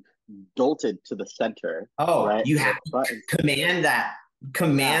you dolted to the center. Oh, right? You have to command that.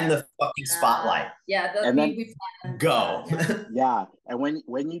 Command the fucking spotlight. Yeah, and then we go. Yeah, and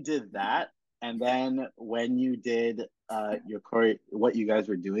when you did that, and then when you did your choreo, what you guys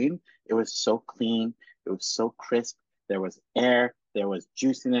were doing, it was so clean. It was so crisp. There was air. There was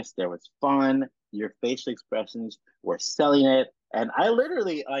juiciness. There was fun. Your facial expressions were selling it. And I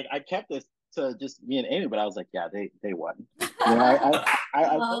literally I kept this to just me and Amy, but I was like, yeah, they won. I told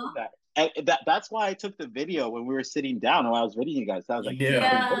that. And that's why I took the video when we were sitting down and I was videoing you guys. I was like,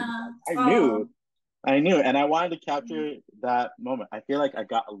 I knew, and I wanted to capture that moment. I feel like I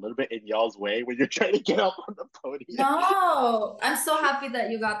got a little bit in y'all's way when you're trying to get up on the podium. No, I'm so happy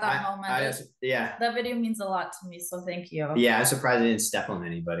that you got that moment. Yeah, that video means a lot to me. So thank you. Yeah, I'm surprised I didn't step on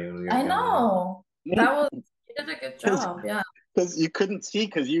anybody when we were. I know that was you did a good job. Yeah. Because you couldn't see,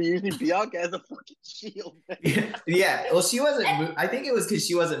 because you're using Bianca as a fucking shield. Yeah, well, she wasn't. I think it was because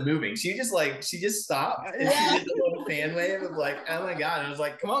she wasn't moving. She just stopped and she did the little fan wave of like, oh my god! And I was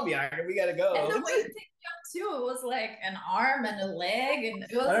like, come on, Bianca, we gotta go. And the way you picked up too, it was like an arm and a leg, and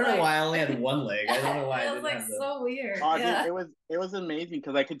it was. I don't know why I only had one leg. I don't know why. It was like so weird. Yeah. Dude, it was amazing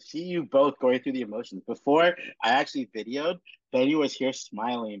because I could see you both going through the emotions. Before I actually videoed, Benny was here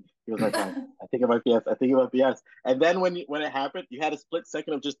smiling. He was like, oh, I think it might be us. I think it might be us. And then when it happened, you had a split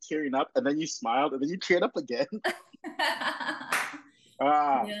second of just tearing up, and then you smiled, and then you teared up again.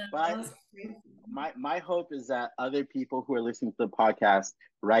 But my hope is that other people who are listening to the podcast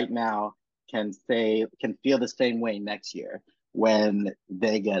right now can feel the same way next year when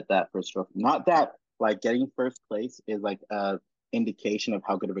they get that first trophy. Not that like getting first place is like a indication of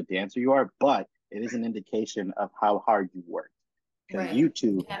how good of a dancer you are, but it is an indication of how hard you work. Because you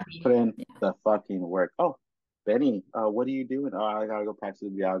two put in the fucking work. Oh, Benny, what are you doing? Oh, I gotta go practice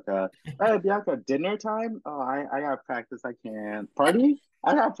with Bianca. Hey, Bianca, dinner time? Oh, I gotta practice. I can't. Party?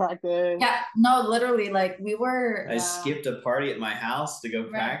 I gotta practice. Yeah, no, literally, like we were. I skipped a party at my house to go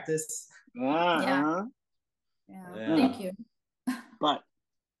practice. Yeah. Thank you. But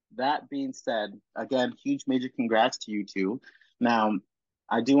that being said, again, huge major congrats to you two. Now,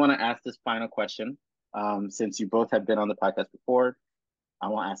 I do want to ask this final question. Since you both have been on the podcast before, I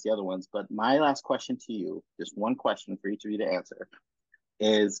won't ask the other ones. But my last question to you, just one question for each of you to answer,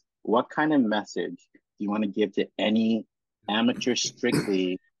 is what kind of message do you want to give to any amateur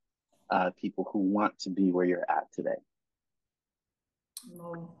strictly people who want to be where you're at today?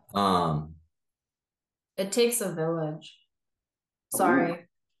 It takes a village. Sorry. Ooh.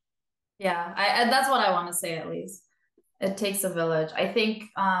 Yeah, I that's what I want to say, at least. It takes a village. I think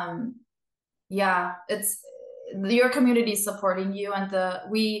yeah, it's your community supporting you, and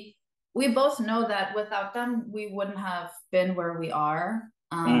we both know that without them we wouldn't have been where we are.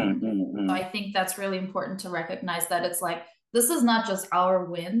 So I think that's really important to recognize that it's like, this is not just our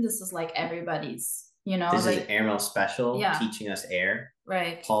win, this is like everybody's, you know. This like, is Airmail Special, teaching us air.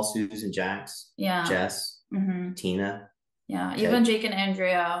 Right. Paul, Susan, Jax. Yeah. Jess. Tina. Yeah. Even Jake and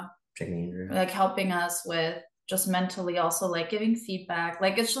Andrea. Like helping us with just mentally, also like giving feedback.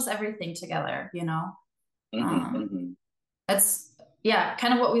 Like it's just everything together, you know. It's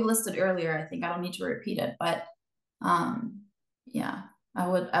kind of what we listed earlier. I think I don't need to repeat it, but yeah, I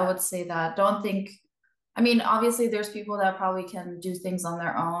would say that. Don't think, I mean, obviously there's people that probably can do things on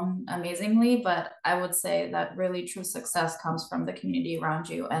their own amazingly, but I would say that really true success comes from the community around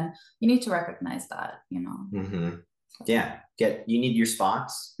you, and you need to recognize that, you know. Yeah, you need your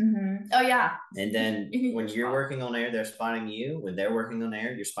spots. Oh yeah. And then when you're working on air, they're spotting you. When they're working on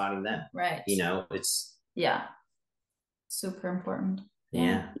air, you're spotting them. Right. You know, it's super important.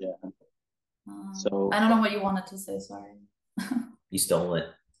 Yeah. So I don't know what you wanted to say. Sorry. You stole it.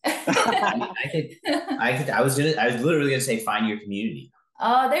 I was literally gonna say find your community.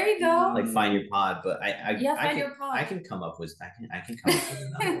 Oh, there you go. Like find your pod, but find your pod. I can come up with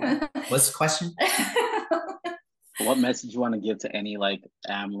another one. What's the question? What message you want to give to any like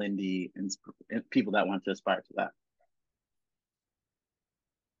Lindy and people that want to aspire to that?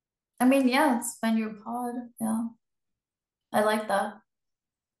 I mean, find your pod. Yeah, I like that.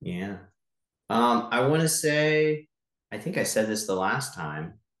 Yeah. I want to say, I think I said this the last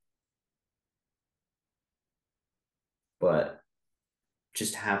time, but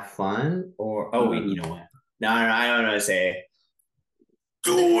just have fun, or you know what? No, I don't know how to say.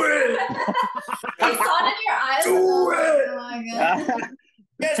 Do it! I saw it in your eyes. Do it! Oh my God.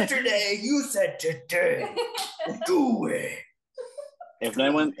 Yesterday, you said today. Do it.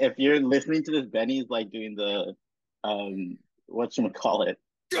 If you're listening to this, Benny's like doing the whatchamacallit?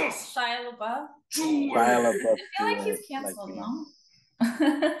 Shia LaBeouf. I feel like he's canceled, no?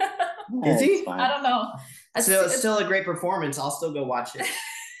 Is he? I don't know. It's still a great performance. I'll still go watch it.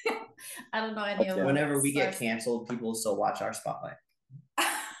 I don't know any of them. Whenever we get canceled, people will still watch our spotlight.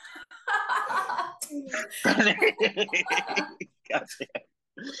 Gotcha.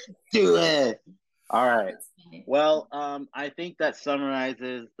 Do it. All right. Well, I think that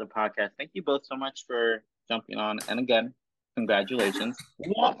summarizes the podcast. Thank you both so much for jumping on. And again, congratulations.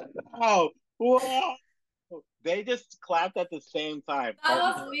 Wow. They just clapped at the same time. That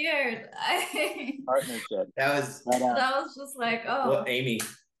was weird. Partnership. That was just like, oh. Well, Amy.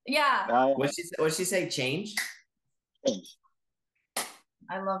 Yeah. What'd she say? Change? Change.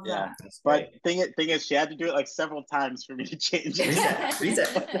 I love that. But thing is, she had to do it like several times for me to change it. Reset.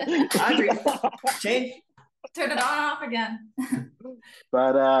 Audrey, change. Turn it on and off again.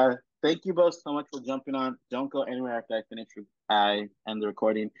 But thank you both so much for jumping on. Don't go anywhere after I end the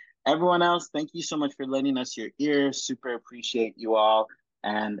recording. Everyone else, thank you so much for lending us your ears. Super appreciate you all.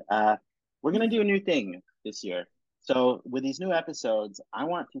 And we're going to do a new thing this year. So with these new episodes, I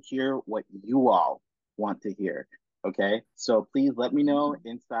want to hear what you all want to hear. Okay, so please let me know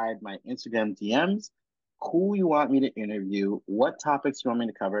inside my Instagram DMs who you want me to interview, what topics you want me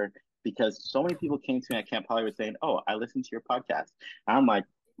to cover, because so many people came to me at Camp Hollywood saying, "Oh, I listened to your podcast." And I'm like,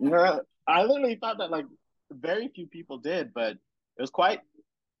 I literally thought that like very few people did, but it was quite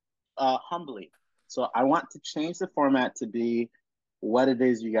humbling. So I want to change the format to be what it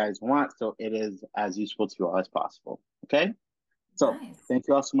is you guys want, so it is as useful to you all as possible. Okay, so Thank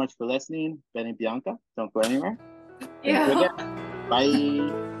you all so much for listening. Ben and Bianca, don't go anywhere. Yeah.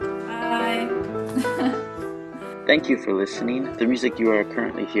 Bye. Bye. Thank you for listening. The music you are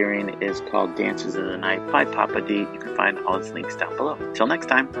currently hearing is called Dances of the Night by Papa D. You can find all his links down below. Till next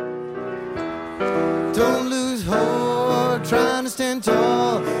time. Don't lose hope, trying to stand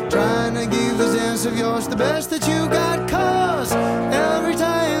tall, trying to give this dance of yours the best that you got, cause every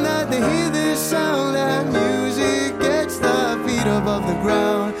time that they hear this sound, that music gets their feet above the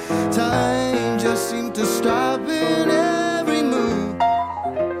ground. Time just seemed to stop in every move.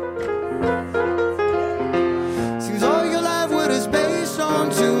 Seems all your life what is based on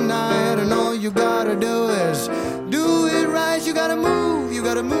tonight, and all you gotta do is do it right. You gotta move, you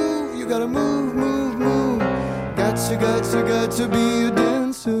gotta move, you gotta move, move, move. got to be a